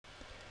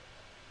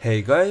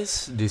Hey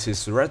guys, this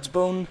is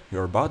Redstone,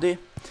 your body,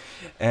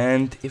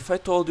 and if I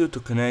told you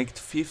to connect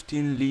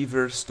 15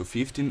 levers to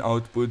 15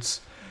 outputs,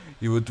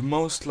 you would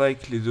most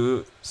likely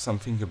do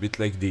something a bit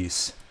like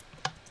this.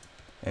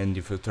 And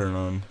if you turn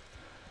on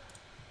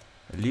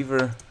a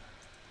lever,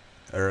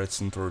 a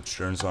redstone torch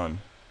turns on,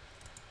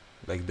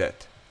 like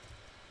that.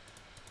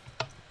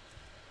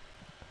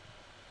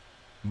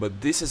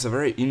 But this is a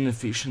very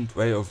inefficient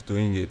way of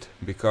doing it,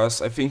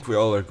 because I think we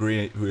all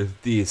agree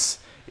with this.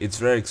 It's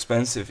very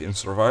expensive in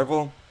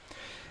survival,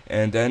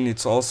 and then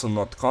it's also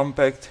not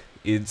compact.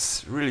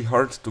 It's really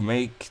hard to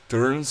make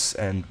turns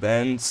and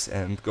bends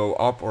and go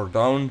up or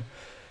down,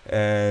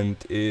 and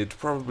it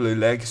probably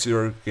lags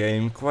your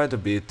game quite a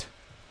bit.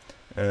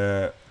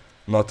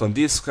 Not on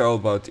this scale,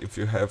 but if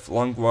you have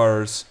long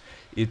wires,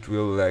 it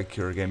will lag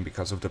your game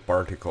because of the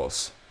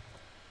particles.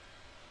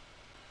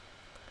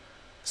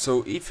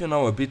 So if you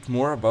know a bit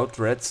more about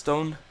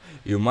redstone,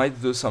 you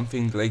might do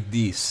something like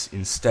this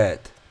instead.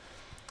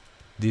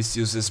 This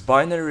uses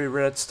binary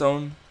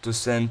redstone to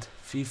send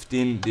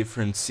 15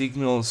 different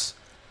signals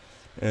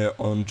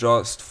on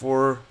just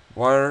 4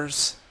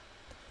 wires,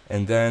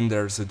 and then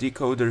there's a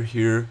decoder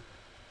here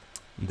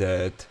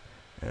that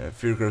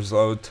figures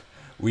out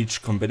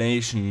which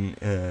combination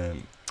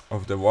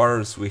of the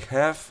wires we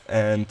have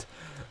and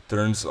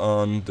turns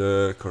on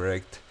the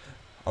correct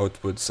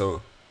output.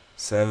 So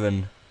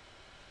 7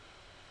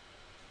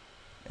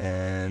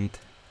 and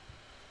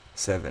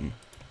 7.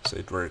 So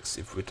it works.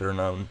 If we turn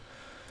on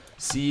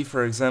C,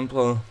 for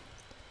example,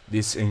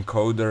 this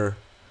encoder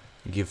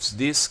gives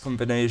this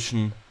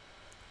combination,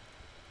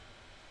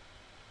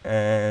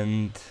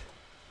 and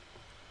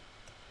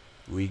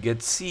we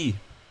get C,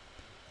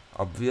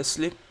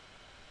 obviously.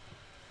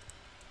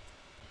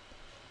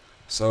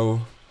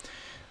 So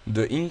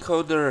the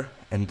encoder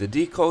and the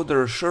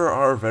decoder sure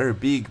are very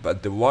big,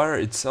 but the wire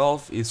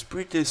itself is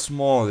pretty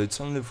small. It's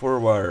only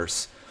 4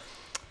 wires,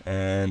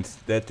 and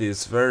that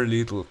is very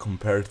little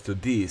compared to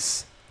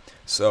this.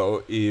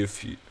 So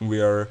if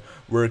we are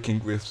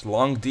working with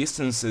long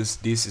distances,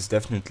 this is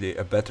definitely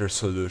a better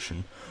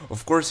solution.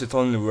 Of course, it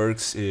only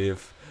works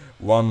if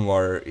one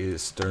wire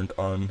is turned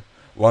on,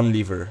 one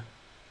lever,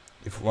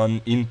 if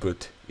one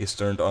input is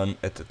turned on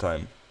at a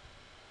time.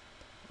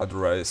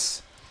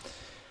 Otherwise,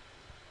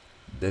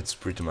 that's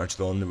pretty much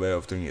the only way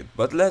of doing it.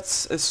 But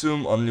let's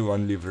assume only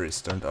one lever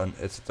is turned on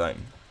at a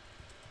time.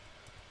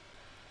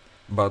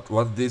 But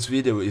what this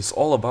video is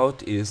all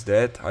about is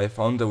that I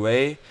found a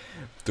way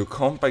to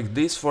compact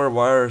these 4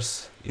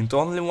 wires into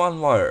only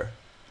one wire,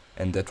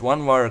 and that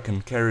one wire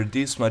can carry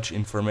this much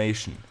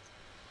information.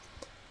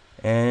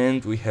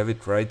 And we have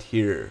it right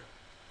here.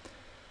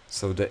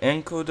 So the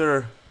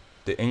encoder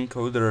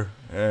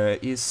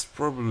is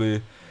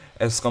probably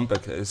as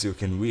compact as you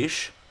can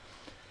wish.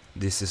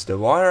 This is the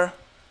wire,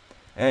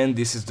 and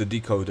this is the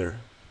decoder,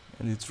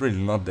 and it's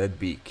really not that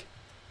big.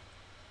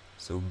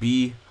 So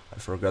B, I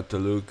forgot to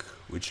look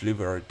which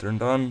lever I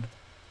turned on.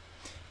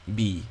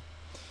 B.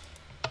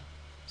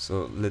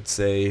 So let's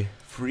say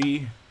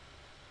 3,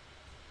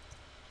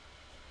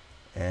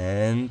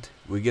 and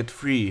we get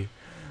 3.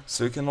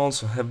 So you can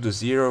also have the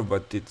 0,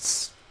 but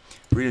it's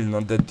really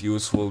not that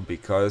useful,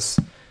 because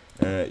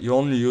you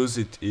only use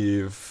it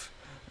if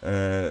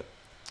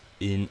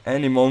in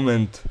any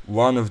moment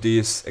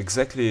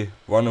exactly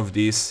one of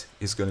these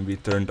is gonna be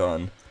turned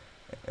on,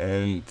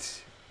 and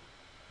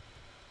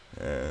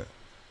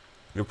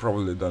you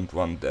probably don't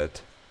want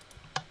that,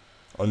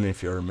 only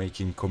if you're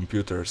making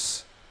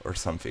computers or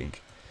something.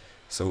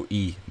 So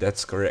E,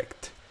 that's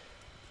correct.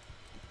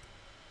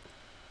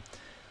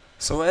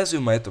 So as you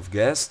might have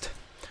guessed,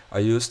 I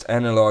used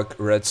Analogue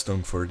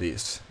Redstone for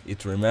this.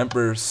 It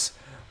remembers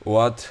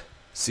what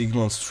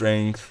signal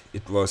strength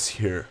it was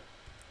here.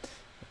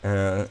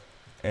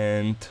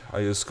 And I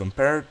use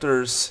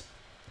comparators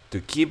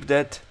to keep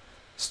that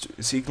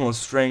signal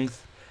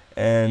strength,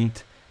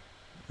 and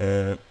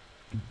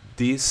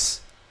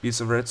this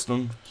piece of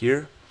redstone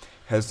here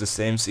has the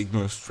same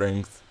signal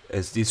strength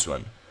as this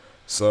one.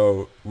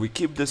 So we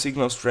keep the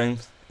signal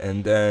strength,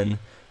 and then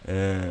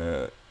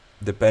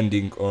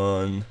depending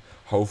on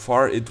how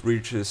far it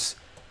reaches,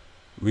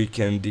 we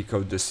can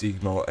decode the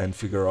signal and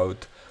figure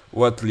out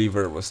what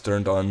lever was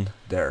turned on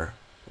there,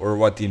 or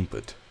what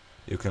input.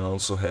 You can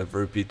also have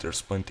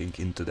repeaters pointing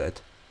into that.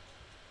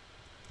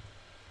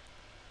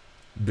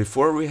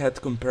 Before we had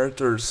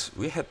comparators,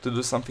 we had to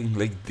do something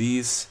like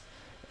this,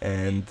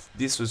 and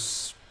this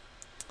was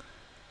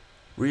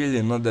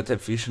really not that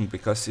efficient,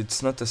 because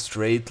it's not a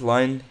straight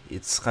line,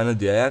 it's kind of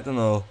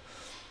diagonal,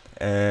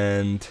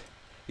 and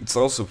it's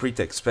also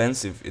pretty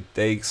expensive. It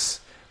takes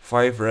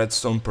 5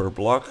 redstone per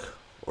block,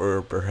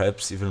 or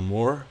perhaps even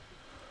more.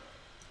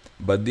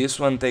 But this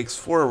one takes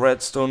 4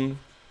 redstone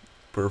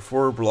per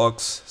 4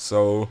 blocks,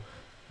 so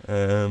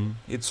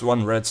it's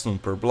 1 redstone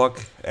per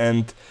block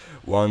and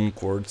 1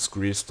 quartz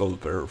crystal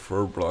per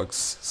 4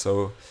 blocks.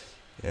 So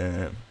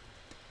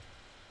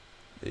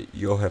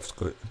you'll have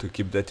to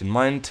keep that in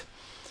mind,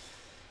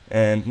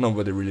 and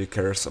nobody really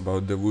cares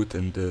about the wood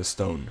and the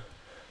stone.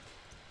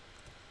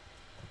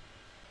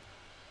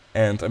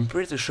 And I'm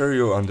pretty sure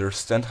you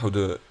understand how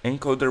the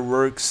encoder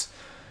works.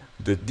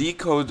 The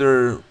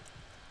decoder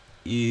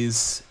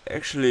is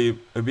actually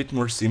a bit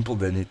more simple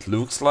than it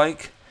looks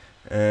like.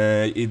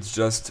 It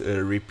just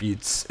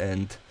repeats,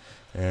 and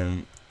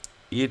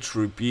each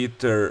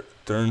repeater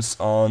turns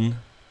on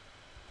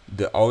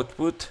the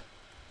output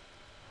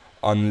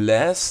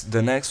unless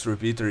the next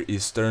repeater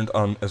is turned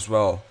on as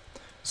well.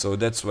 So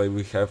that's why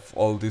we have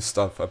all this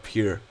stuff up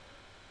here.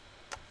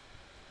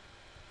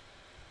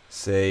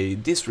 Say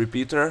this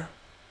repeater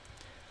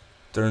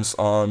turns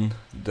on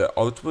the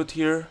output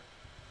here.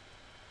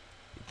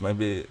 It might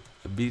be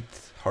a bit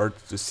hard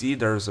to see,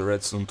 there's a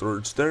redstone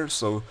torch there,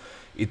 so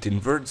it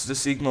inverts the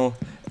signal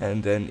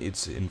and then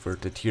it's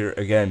inverted here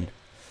again.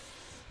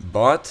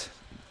 But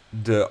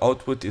the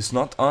output is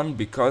not on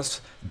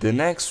because the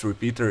next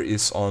repeater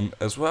is on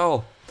as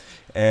well,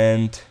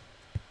 and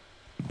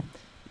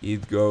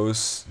it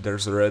goes,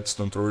 there's a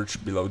redstone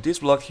torch below this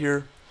block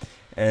here,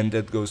 and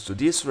that goes to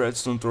this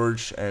redstone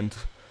torch, and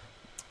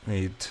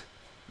it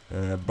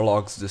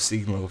blocks the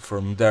signal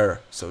from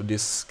there. So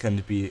this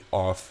can't be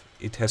off,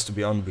 it has to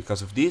be on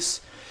because of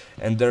this,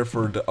 and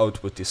therefore the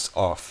output is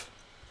off,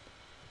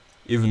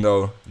 even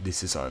though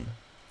this is on.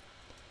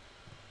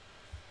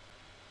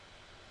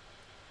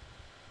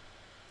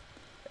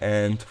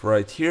 And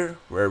right here,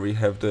 where we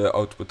have the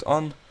output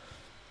on,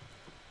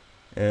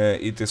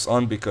 it is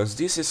on because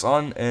this is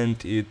on,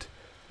 and it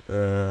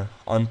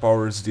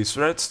unpowers this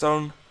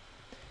redstone,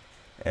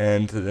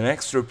 and the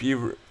next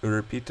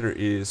repeater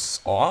is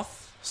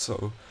off,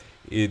 so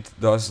it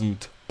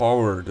doesn't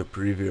power the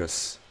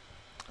previous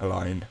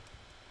line,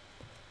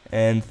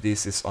 and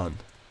this is on.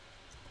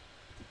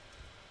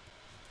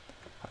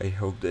 I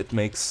hope that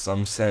makes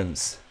some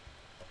sense.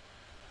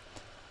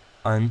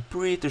 I'm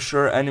pretty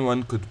sure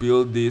anyone could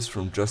build this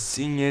from just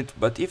seeing it,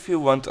 but if you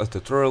want a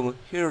tutorial,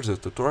 here's a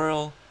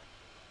tutorial.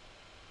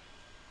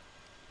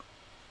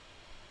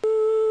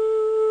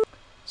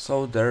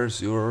 So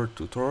there's your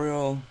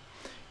tutorial.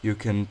 You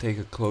can take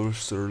a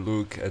closer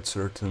look at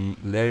certain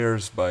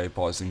layers by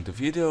pausing the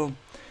video,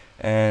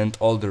 and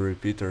all the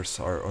repeaters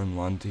are on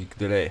 1 tick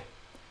delay,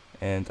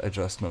 and I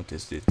just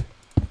noticed it.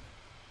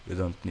 You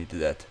don't need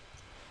that.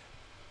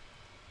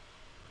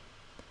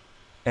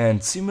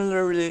 And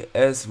similarly,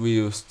 as we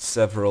used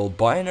several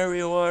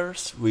binary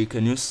wires, we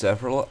can use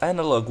several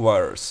analog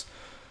wires.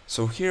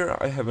 So here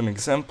I have an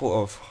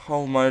example of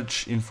how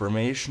much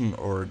information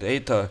or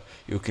data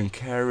you can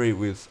carry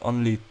with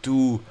only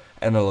 2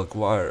 analog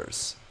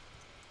wires.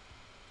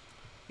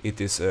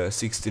 It is a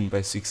 16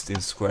 by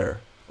 16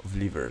 square of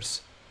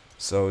levers.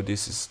 So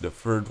this is the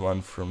third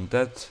one from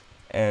that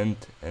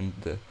end and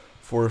the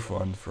fourth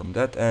one from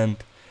that end,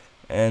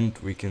 and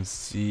we can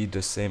see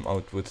the same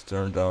output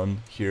turned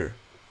on here.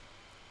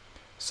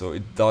 So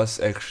it does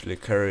actually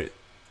carry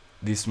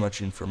this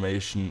much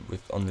information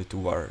with only 2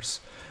 wires.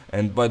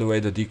 And by the way,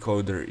 the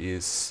decoder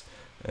is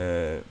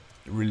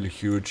really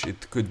huge.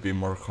 It could be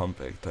more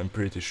compact, I'm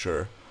pretty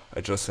sure.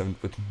 I just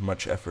haven't put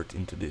much effort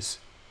into this.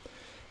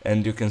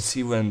 And you can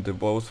see when the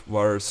both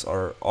wires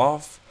are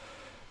off,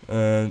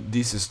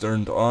 this is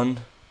turned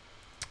on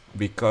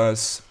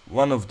because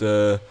one of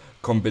the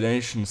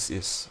combinations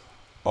is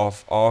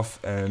off,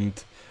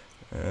 and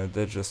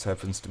that just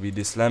happens to be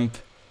this lamp.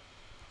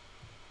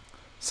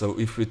 So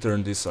if we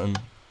turn this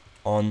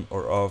on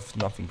or off,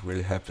 nothing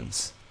really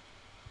happens.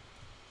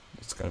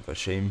 It's kind of a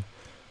shame.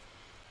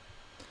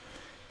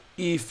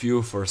 If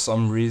you for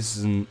some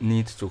reason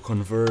need to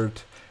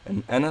convert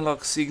an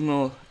analog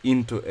signal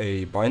into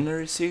a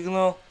binary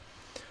signal,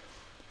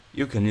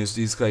 you can use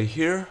this guy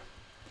here,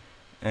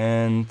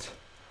 and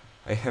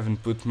I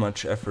haven't put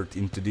much effort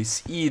into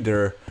this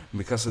either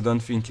because I don't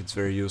think it's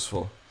very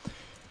useful.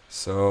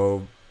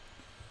 So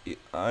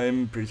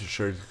I'm pretty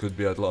sure it could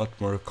be a lot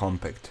more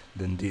compact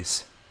than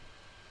this.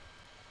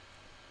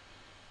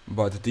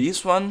 But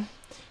this one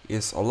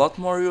is a lot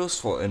more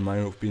useful in my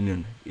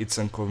opinion. It's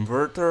a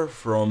converter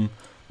from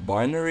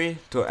binary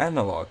to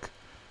analog,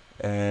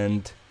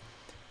 and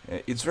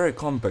it's very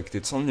compact.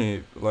 It's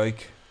only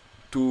like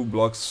 2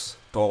 blocks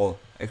tall,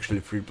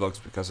 actually 3 blocks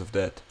because of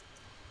that.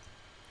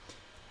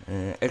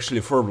 Actually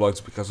 4 blocks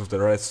because of the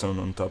redstone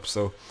on top,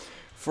 so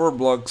 4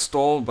 blocks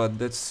tall, but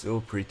that's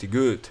still pretty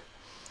good.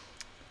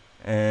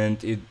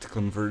 And it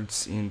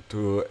converts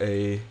into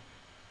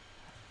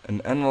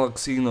an analog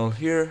signal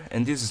here,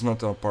 and this is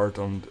not a part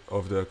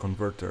of the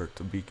converter,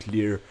 to be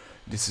clear.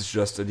 This is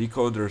just a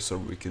decoder, so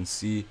we can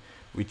see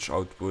which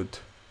output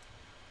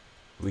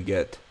we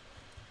get.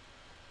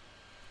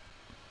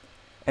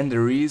 And the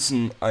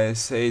reason I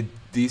say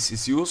this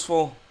is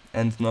useful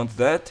and not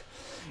that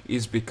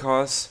is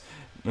because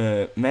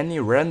many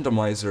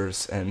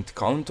randomizers and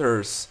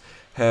counters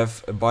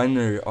have a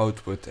binary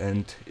output,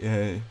 and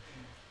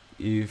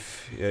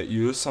if you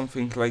use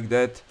something like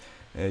that,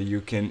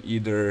 you can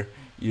either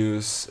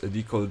use a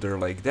decoder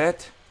like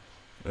that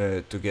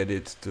to get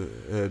it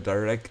to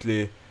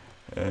directly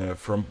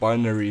from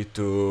binary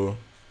to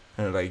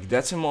like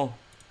decimal,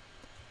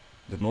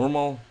 the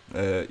normal,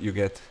 you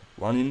get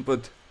 1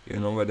 input, you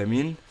know what I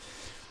mean,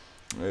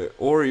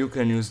 or you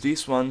can use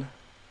this one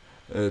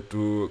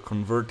to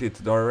convert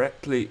it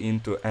directly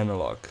into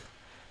analog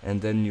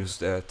and then use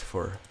that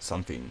for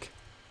something.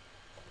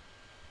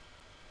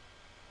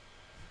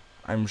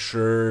 I'm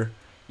sure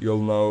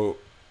you'll know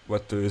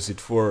what to use it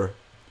for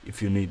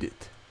if you need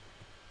it.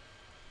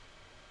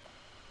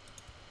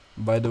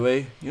 By the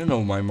way, you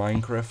know my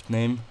Minecraft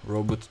name,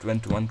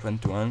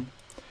 Robot2121?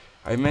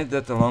 I made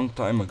that a long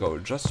time ago,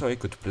 just so I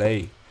could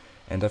play,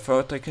 and I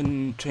thought I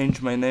can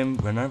change my name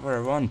whenever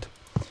I want.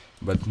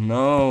 But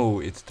no,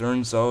 it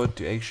turns out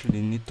you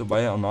actually need to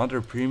buy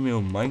another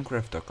premium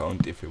Minecraft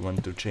account if you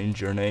want to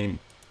change your name.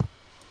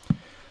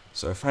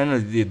 So I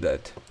finally did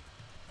that.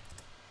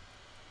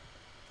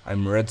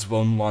 I'm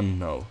Redstone 1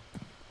 now.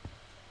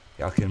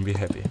 Y'all can be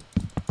happy.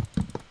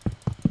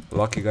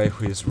 Lucky guy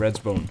who is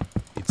Redstone,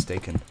 it's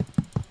taken.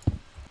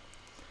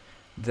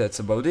 That's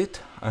about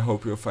it. I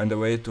hope you'll find a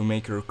way to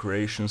make your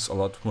creations a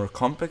lot more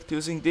compact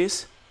using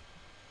this.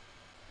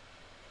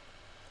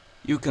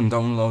 You can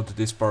download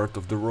this part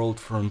of the world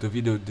from the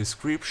video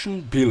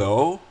description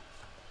below.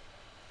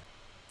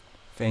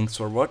 Thanks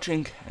for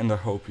watching, and I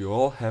hope you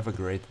all have a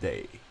great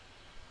day.